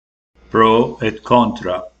Pro et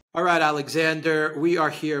Contra. All right, Alexander, we are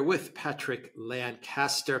here with Patrick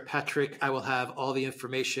Lancaster. Patrick, I will have all the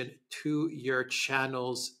information to your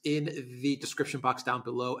channels in the description box down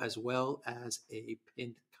below, as well as a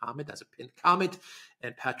pinned comment.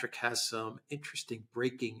 And Patrick has some interesting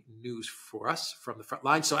breaking news for us from the front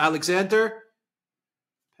line. So, Alexander,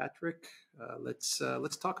 Patrick, let's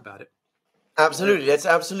talk about it. Absolutely. Let's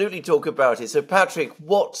absolutely talk about it. So, Patrick,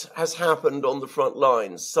 what has happened on the front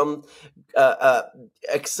lines? Some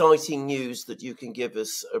exciting news that you can give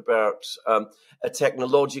us about a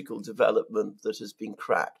technological development that has been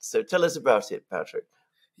cracked. So tell us about it, Patrick.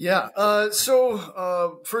 Yeah.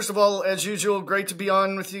 First of all, as usual, great to be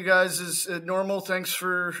on with you guys as normal. Thanks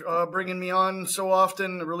for bringing me on so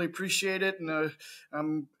often. I really appreciate it. And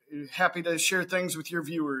I'm happy to share things with your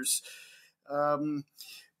viewers.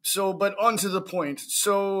 But on to the point.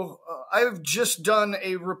 So I've just done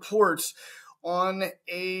a report on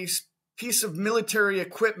a piece of military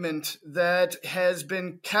equipment that has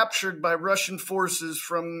been captured by Russian forces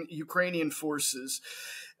from Ukrainian forces.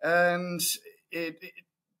 And it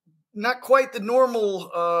not quite the normal,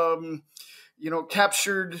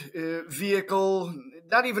 captured vehicle,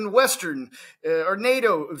 not even Western or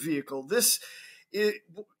NATO vehicle. This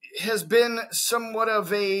has been somewhat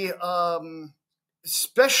of a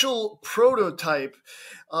special prototype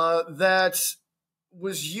that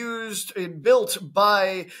was used and built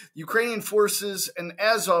by Ukrainian forces and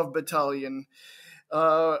Azov battalion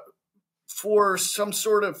for some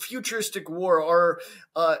sort of futuristic war, or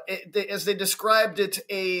as they described it,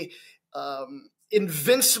 a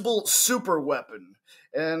invincible super weapon.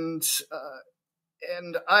 And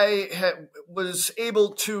I was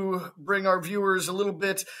able to bring our viewers a little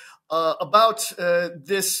bit about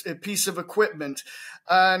this piece of equipment.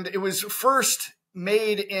 And it was first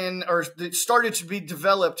made it started to be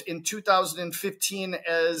developed in 2015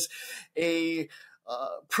 as a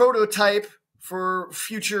prototype for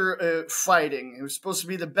future fighting. It was supposed to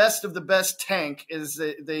be the best of the best tank, as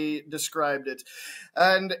they described it.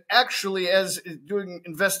 And actually, as doing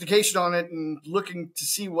investigation on it and looking to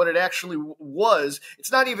see what it actually was,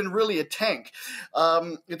 it's not even really a tank.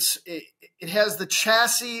 It has the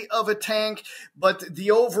chassis of a tank, but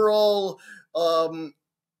the overall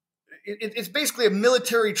it's basically a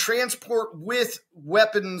military transport with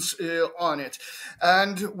weapons on it.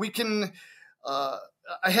 And we can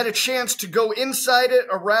I had a chance to go inside it,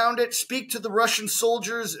 around it, speak to the Russian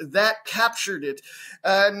soldiers that captured it,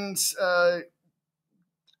 and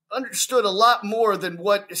understood a lot more than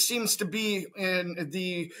what seems to be in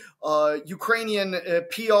the Ukrainian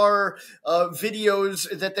PR videos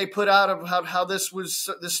that they put out of how this was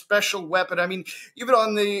this special weapon. I mean, even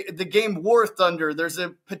on the game War Thunder, there's a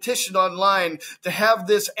petition online to have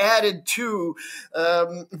this added to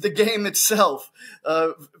the game itself.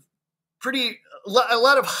 A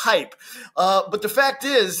lot of hype. But the fact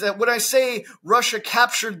is that when I say Russia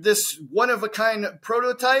captured this one-of-a-kind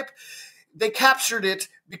prototype, they captured it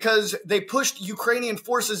because they pushed Ukrainian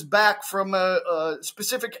forces back from a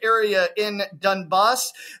specific area in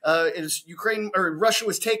Donbass. Russia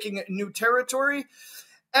was taking new territory,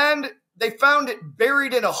 and they found it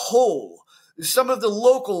buried in a hole. Some of the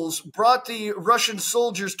locals brought the Russian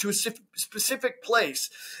soldiers to a specific place,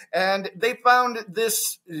 and they found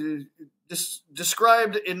this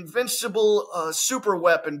described invincible super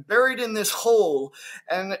weapon buried in this hole,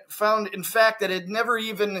 and found, in fact, that it never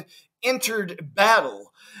even entered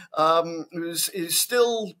battle. It was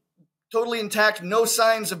still totally intact, no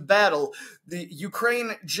signs of battle. The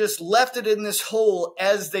Ukraine just left it in this hole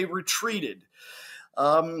as they retreated.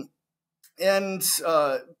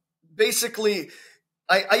 Basically,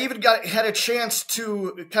 I even had a chance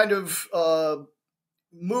to kind of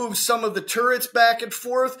move some of the turrets back and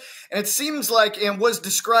forth, and it seems like, and was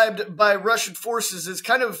described by Russian forces as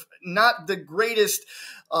kind of not the greatest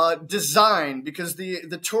design, because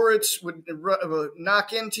the turrets would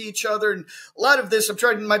knock into each other. And a lot of this, I'm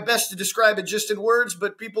trying my best to describe it just in words,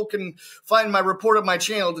 but people can find my report on my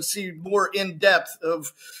channel to see more in depth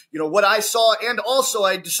of, what I saw. And also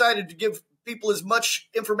I decided to give people as much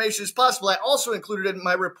information as possible. I also included in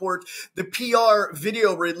my report the PR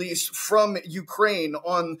video release from Ukraine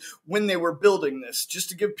on when they were building this, just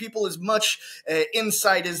to give people as much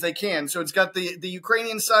insight as they can. So it's got the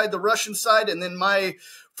Ukrainian side, the Russian side, and then my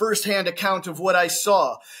firsthand account of what I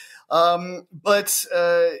saw.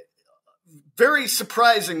 Very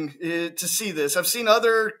surprising to see this. I've seen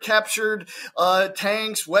other captured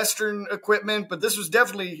tanks, Western equipment, but this was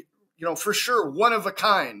definitely, for sure, one of a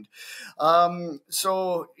kind. I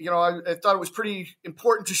thought it was pretty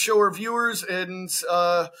important to show our viewers, and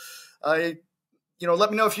I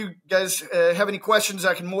let me know if you guys have any questions.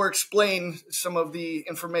 I can more explain some of the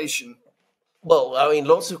information. Well, I mean,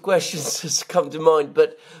 lots of questions has come to mind,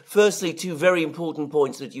 but firstly, two very important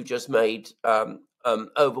points that you just made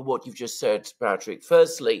over what you've just said, Patrick.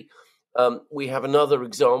 Firstly, we have another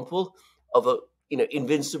example of a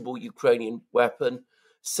invincible Ukrainian weapon.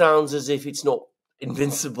 Sounds as if it's not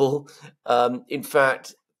invincible. In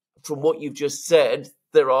fact, from what you've just said,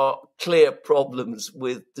 there are clear problems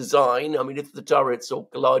with design. I mean, if the turrets all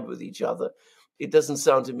collide with each other, it doesn't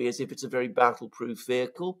sound to me as if it's a very battle-proof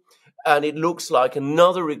vehicle. And it looks like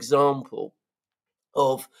another example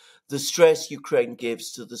of the stress Ukraine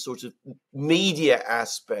gives to the sort of media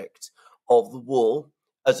aspect of the war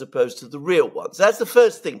as opposed to the real ones. That's the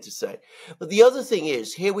first thing to say. But the other thing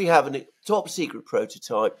is, here we have a top secret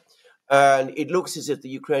prototype, and it looks as if the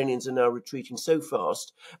Ukrainians are now retreating so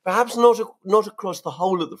fast, perhaps not across the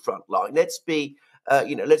whole of the front line. Let's be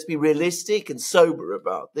realistic and sober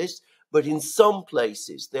about this. But in some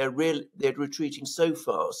places, they're retreating so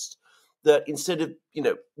fast that instead of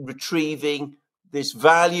retrieving this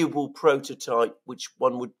valuable prototype, which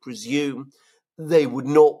one would presume they would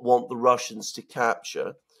not want the Russians to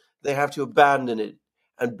capture, they have to abandon it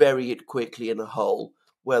and bury it quickly in a hole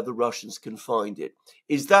where the Russians can find it.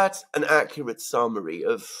 Is that an accurate summary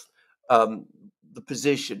of the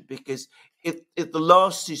position? Because if the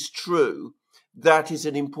last is true, that is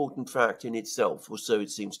an important fact in itself, or so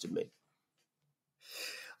it seems to me.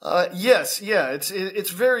 Yes, yeah, it's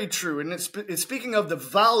very true, and it's speaking of the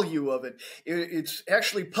value of it. It's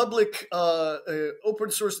actually public, open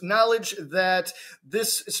source knowledge that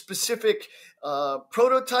this specific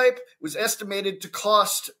prototype was estimated to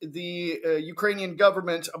cost the Ukrainian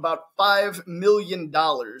government about $5 million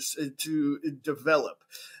to develop,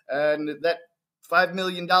 and that $5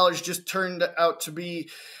 million just turned out to be,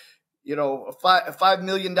 a $5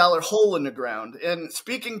 million hole in the ground. And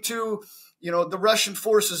speaking to the Russian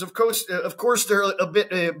forces, of course, they're a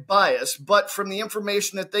bit biased, but from the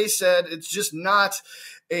information that they said, it's just not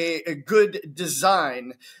a good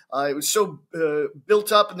design. It was so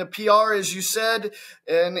built up in the PR, as you said,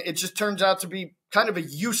 and it just turns out to be kind of a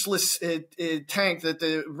useless tank that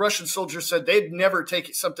the Russian soldiers said they'd never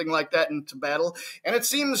take something like that into battle. And it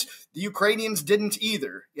seems the Ukrainians didn't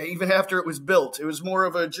either, even after it was built. It was more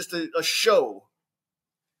of just a show.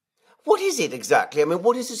 What is it exactly? I mean,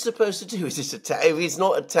 what is it supposed to do? Is it a tank? If it's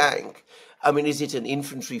not a tank, I mean, is it an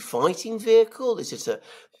infantry fighting vehicle? Is it a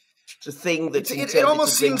thing that's it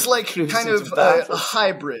almost seems like kind of a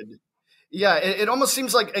hybrid. Yeah, it almost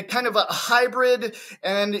seems like a kind of a hybrid,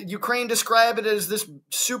 and Ukraine described it as this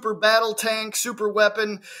super battle tank, super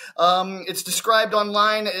weapon. It's described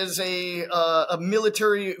online as a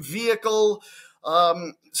military vehicle.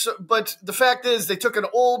 But the fact is, they took an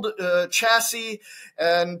old chassis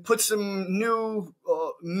and put some new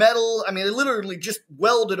metal. I mean, they literally just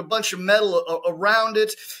welded a bunch of metal around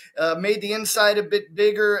it, made the inside a bit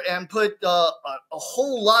bigger, and put a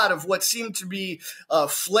whole lot of what seemed to be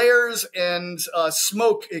flares and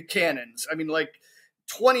smoke cannons. I mean, like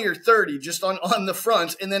 20 or 30 just on the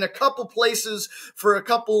front, and then a couple places for a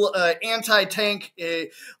couple anti-tank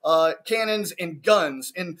cannons and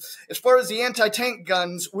guns. And as far as the anti-tank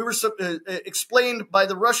guns, we were explained by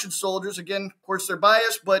the Russian soldiers, again, of course, they're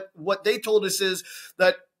biased, but what they told us is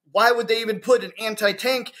that why would they even put an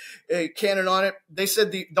anti-tank cannon on it? They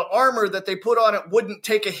said the armor that they put on it wouldn't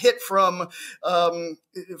take a hit from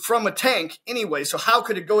a tank anyway. So how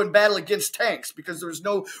could it go in battle against tanks? Because there was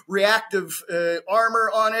no reactive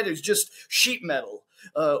armor on it. It was just sheet metal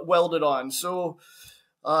welded on. So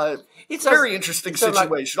it's a very interesting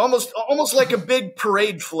situation. Almost like a big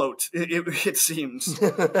parade float, it seems.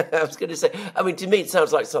 I was going to say, I mean, to me, it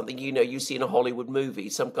sounds like something, you see in a Hollywood movie,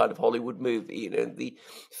 some kind of Hollywood movie, the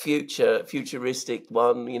futuristic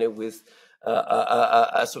one, with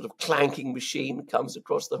a sort of clanking machine comes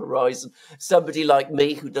across the horizon. Somebody like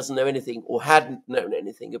me who doesn't know anything or hadn't known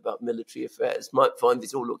anything about military affairs might find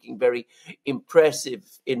this all looking very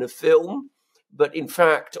impressive in a film. But in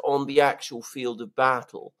fact, on the actual field of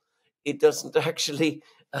battle, it doesn't actually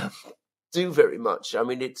do very much. I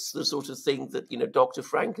mean, it's the sort of thing that Dr.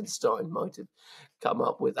 Frankenstein might have come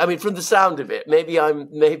up with. I mean, from the sound of it, maybe I'm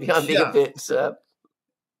being a bit from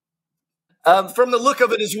the look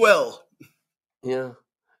of it as well. Yeah,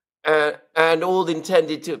 and all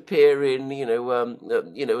intended to appear in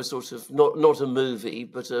a sort of not a movie,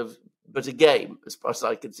 but a game. As far as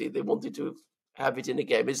I can see, they wanted to have it in a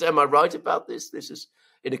game. Am I right about this? This is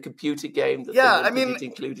in a computer game that it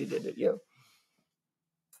included in it. Yeah.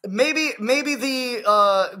 maybe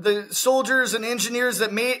the soldiers and engineers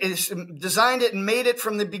that designed it and made it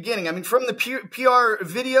from the beginning. I mean, from the PR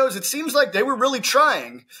videos, it seems like they were really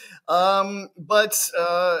trying. But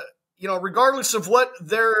regardless of what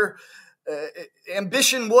their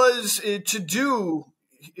ambition was to do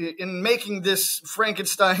in making this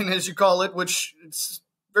Frankenstein, as you call it, which it's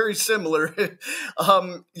very similar,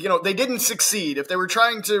 they didn't succeed. If they were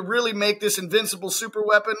trying to really make this invincible super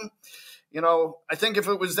weapon, I think if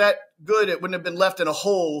it was that good, it wouldn't have been left in a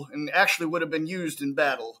hole and actually would have been used in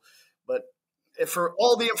battle. But for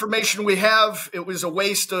all the information we have, it was a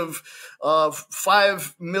waste of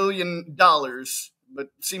 $5 million. But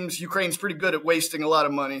it seems Ukraine's pretty good at wasting a lot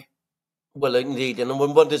of money. Well, indeed, and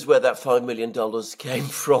one wonders where that $5 million came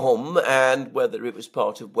from and whether it was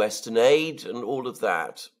part of Western aid and all of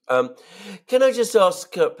that. Can I just ask,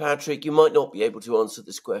 Patrick, you might not be able to answer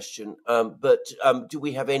this question, but do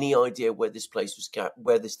we have any idea where this place was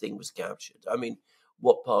where this thing was captured? I mean,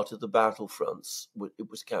 what part of the battlefronts it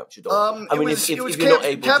was captured on? If you're not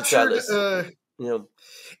able to tell us,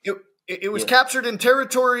 it was captured in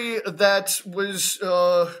territory that was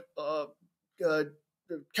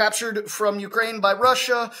captured from Ukraine by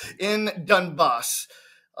Russia in Donbass.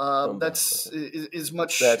 That's as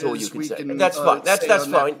much as all you can say. That's fine. That's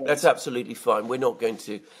fine. That's absolutely fine. We're not going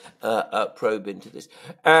to probe into this.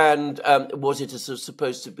 And was it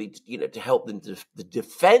supposed to be, to help them the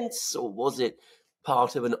defense, or was it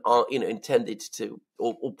part of an, intended to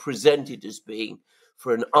or presented as being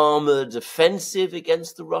for an armored offensive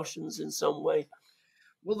against the Russians in some way?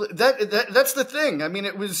 Well, that's the thing. I mean,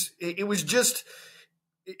 it was just.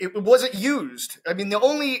 It wasn't used. I mean, the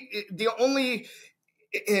only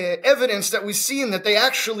evidence that we've seen that they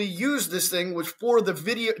actually used this thing was for the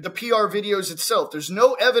PR videos itself. There's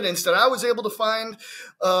no evidence that I was able to find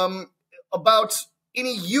about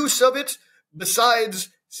any use of it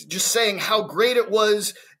besides just saying how great it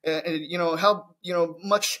was. How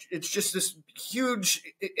much it's just this huge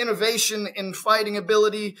innovation in fighting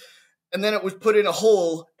ability, and then it was put in a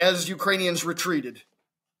hole as Ukrainians retreated.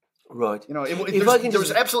 Right. There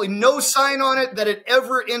was absolutely no sign on it that it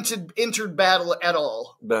ever entered battle at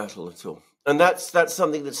all. And that's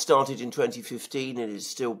something that started in 2015 and they're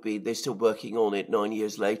still working on it 9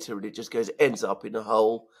 years later, and it just ends up in a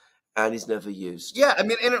hole and is never used. Yeah, I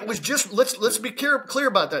mean, and it was just, let's be clear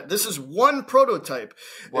about that. This is one prototype.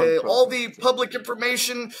 All the public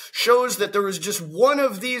information shows that there was just one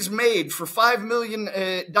of these made for $5 million,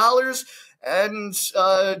 and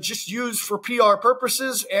just used for PR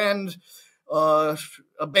purposes and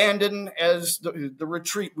abandoned as the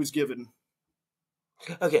retreat was given.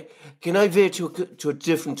 Okay, can I veer to a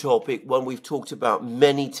different topic, one we've talked about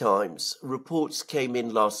many times? Reports came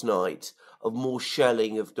in last night of more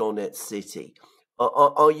shelling of Donetsk city.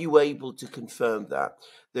 Are you able to confirm that?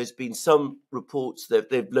 There's been some reports that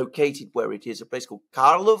they've located where it is, a place called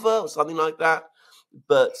Karlova or something like that,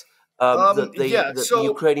 but the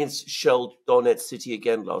Ukrainians shelled Donetsk city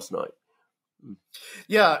again last night.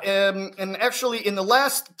 Yeah, and actually in the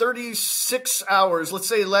last 36 hours, let's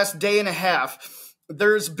say the last day and a half,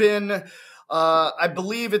 there's been, I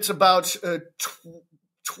believe it's about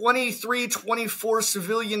 24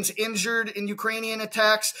 civilians injured in Ukrainian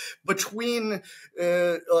attacks between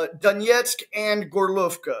Donetsk and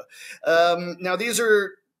Gorlovka. Now, these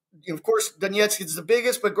are, of course, Donetsk is the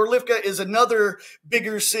biggest, but Gorlovka is another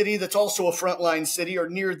bigger city that's also a frontline city or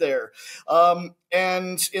near there.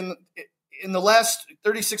 And in the last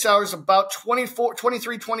 36 hours, about 24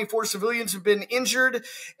 civilians have been injured,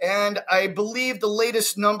 and I believe the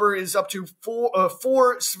latest number is up to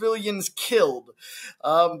four civilians killed.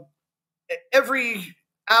 Every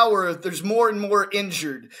hour, there's more and more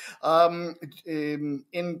injured. In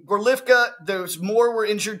Gorlovka, there's more were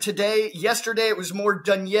injured today. Yesterday, it was more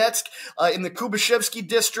Donetsk in the Kubashevsky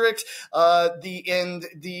district, the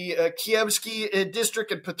Kievsky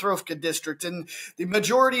district and Petrovka district. And the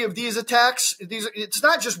majority of these attacks, it's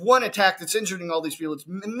not just one attack that's injuring all these people. It's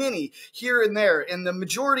many here and there. And the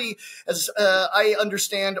majority, as I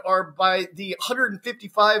understand, are by the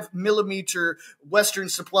 155 millimeter Western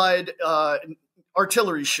supplied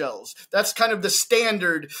artillery shells. That's kind of the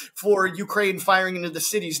standard for Ukraine firing into the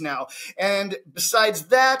cities now. And besides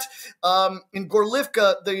that, in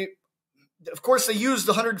Gorlovka, of course, they use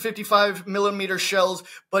the 155 millimeter shells,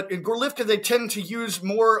 but in Gorlovka, they tend to use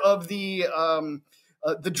more of the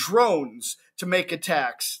drones to make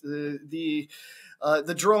attacks. The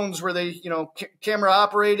drones where they, camera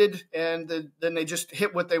operated, and then they just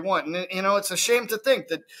hit what they want. And, it's a shame to think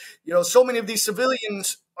that, so many of these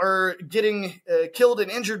civilians are getting killed and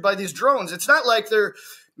injured by these drones. It's not like they're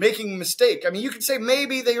making a mistake. I mean, you could say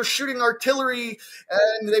maybe they are shooting artillery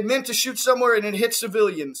and they meant to shoot somewhere and it hit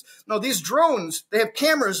civilians. No, these drones, they have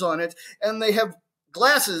cameras on it and they have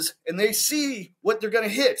glasses and they see what they're going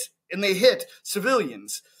to hit, and they hit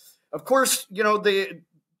civilians. Of course, the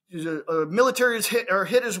military are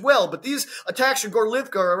hit as well, but these attacks in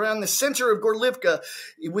Gorlivka are around the center of Gorlivka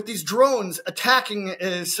with these drones attacking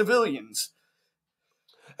civilians.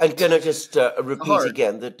 And can I just repeat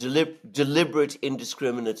again that deliberate,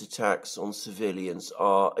 indiscriminate attacks on civilians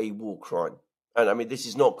are a war crime. And I mean, this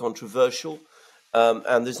is not controversial,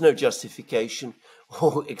 and there's no justification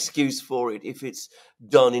or excuse for it if it's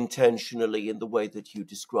done intentionally in the way that you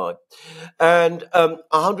describe. And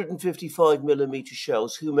 155 millimeter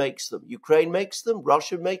shells, who makes them? Ukraine makes them?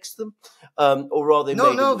 Russia makes them? Or are they made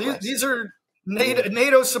in the West? These are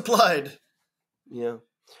NATO supplied. Yeah.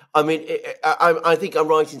 I mean, I think I'm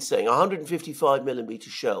right in saying 155 millimeter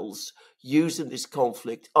shells used in this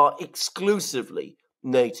conflict are exclusively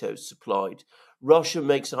NATO supplied. Russia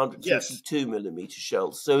makes 152 millimeter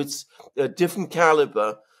shells, so it's a different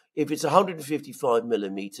caliber. If it's 155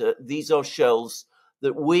 millimeter, these are shells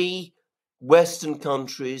that we, Western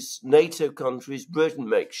countries, NATO countries, Britain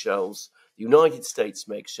makes shells, the United States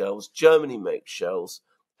makes shells, Germany makes shells,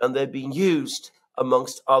 and they're being used,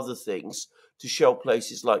 amongst other things, to shell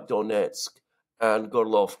places like Donetsk and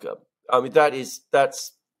Gorlovka. I mean,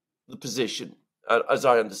 that's the position, as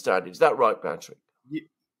I understand it. Is that right, Patrick?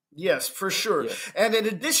 Yes, for sure. Yeah. And in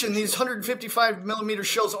addition, these 155 millimeter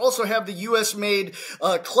shells also have the U.S. made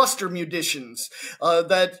cluster munitions.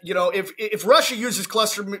 That if Russia uses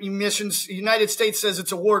cluster munitions, the United States says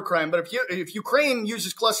it's a war crime. But if Ukraine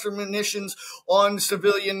uses cluster munitions on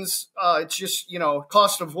civilians, it's just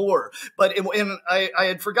cost of war. But I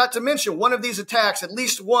had forgot to mention one of these attacks, at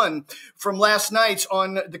least one from last night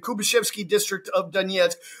on the Kubashevsky district of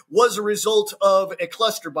Donetsk, was a result of a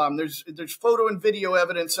cluster bomb. There's photo and video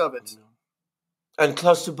evidence of it. And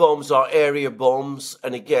cluster bombs are area bombs,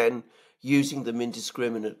 and again, using them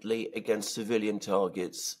indiscriminately against civilian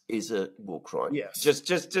targets is a war crime. Yes.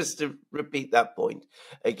 Just to repeat that point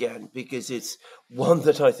again, because it's one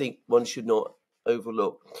that I think one should not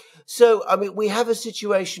overlook. So, I mean, we have a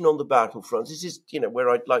situation on the battlefront. This is, where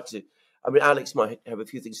I'd like to. I mean, Alex might have a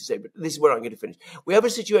few things to say, but this is where I'm going to finish. We have a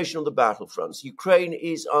situation on the battlefronts. Ukraine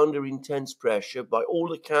is under intense pressure by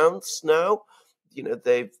all accounts now.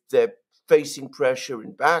 They're facing pressure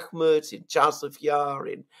in Bakhmut, in Chasiv Yar,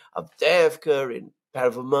 in Avdiivka, in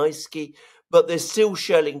Pervomaisky, but they're still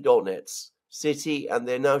shelling Donetsk city, and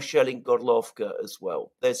they're now shelling Gorlovka as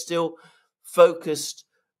well. They're still focused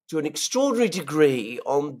to an extraordinary degree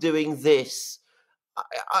on doing this.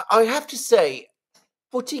 I have to say,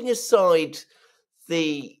 putting aside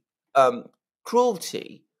the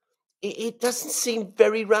cruelty, it doesn't seem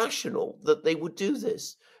very rational that they would do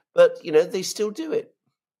this. But, they still do it.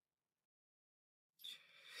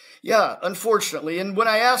 Yeah, unfortunately. And when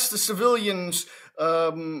I asked the civilians,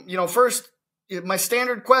 first, my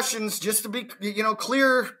standard questions, just to be,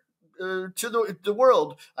 clear to the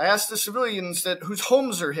world, I asked the civilians whose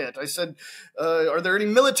homes are hit. I said, are there any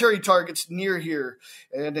military targets near here?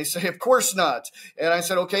 And they say, of course not. And I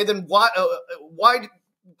said, okay, then why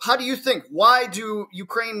how do you think? Why do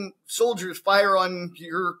Ukraine soldiers fire on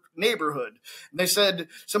your neighborhood? And they said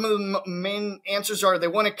some of the main answers are they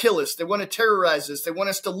want to kill us. They want to terrorize us. They want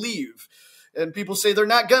us to leave. And people say they're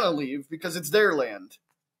not going to leave because it's their land.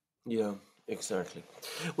 Yeah, exactly.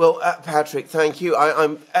 Well, Patrick, thank you.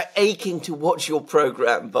 I'm aching to watch your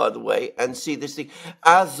program, by the way, and see this thing.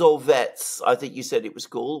 Azovets, I think you said it was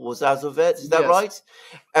called, was Azovets. Is that right?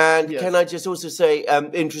 And can I just also say,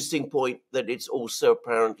 interesting point that it's also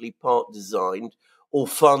apparently part designed or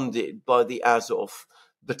funded by the Azov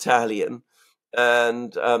battalion.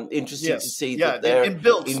 And interesting to see that they're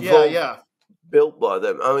built. Built by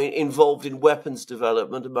them. I mean, involved in weapons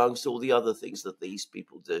development amongst all the other things that these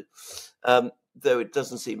people do. Though it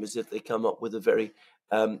doesn't seem as if they come up with a very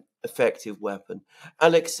effective weapon.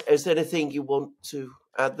 Alex, is there anything you want to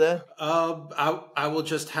add there? I will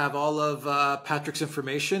just have all of Patrick's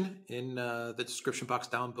information in the description box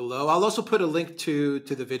down below. I'll also put a link to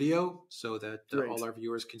the video so that all our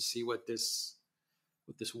viewers can see what this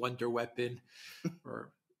wonder weapon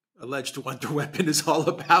or alleged wonder weapon is all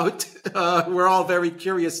about. We're all very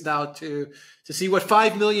curious now to see what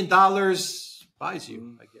 $5 million buys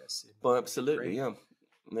you, I guess. Well, absolutely, yeah.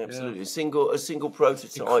 Absolutely. A single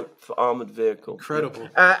prototype for armored vehicle. Incredible.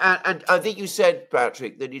 And I think you said,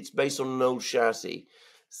 Patrick, that it's based on an old chassis,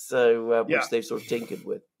 so which they've sort of tinkered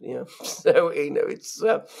with. Yeah. So, it's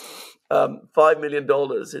 $5 million.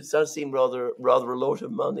 It does seem rather a lot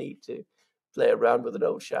of money to play around with an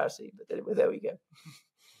old chassis. But anyway, there we go.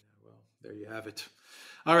 There you have it.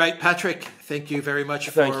 All right, Patrick, thank you very much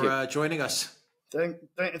for joining us.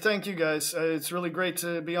 Thank you, guys. It's really great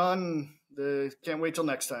to be on. Can't wait till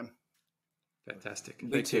next time. Fantastic.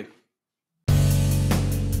 Me too.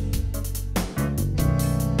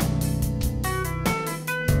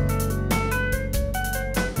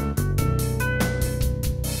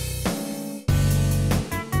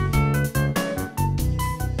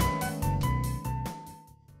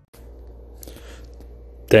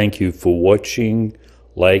 Thank you for watching,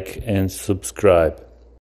 like and subscribe.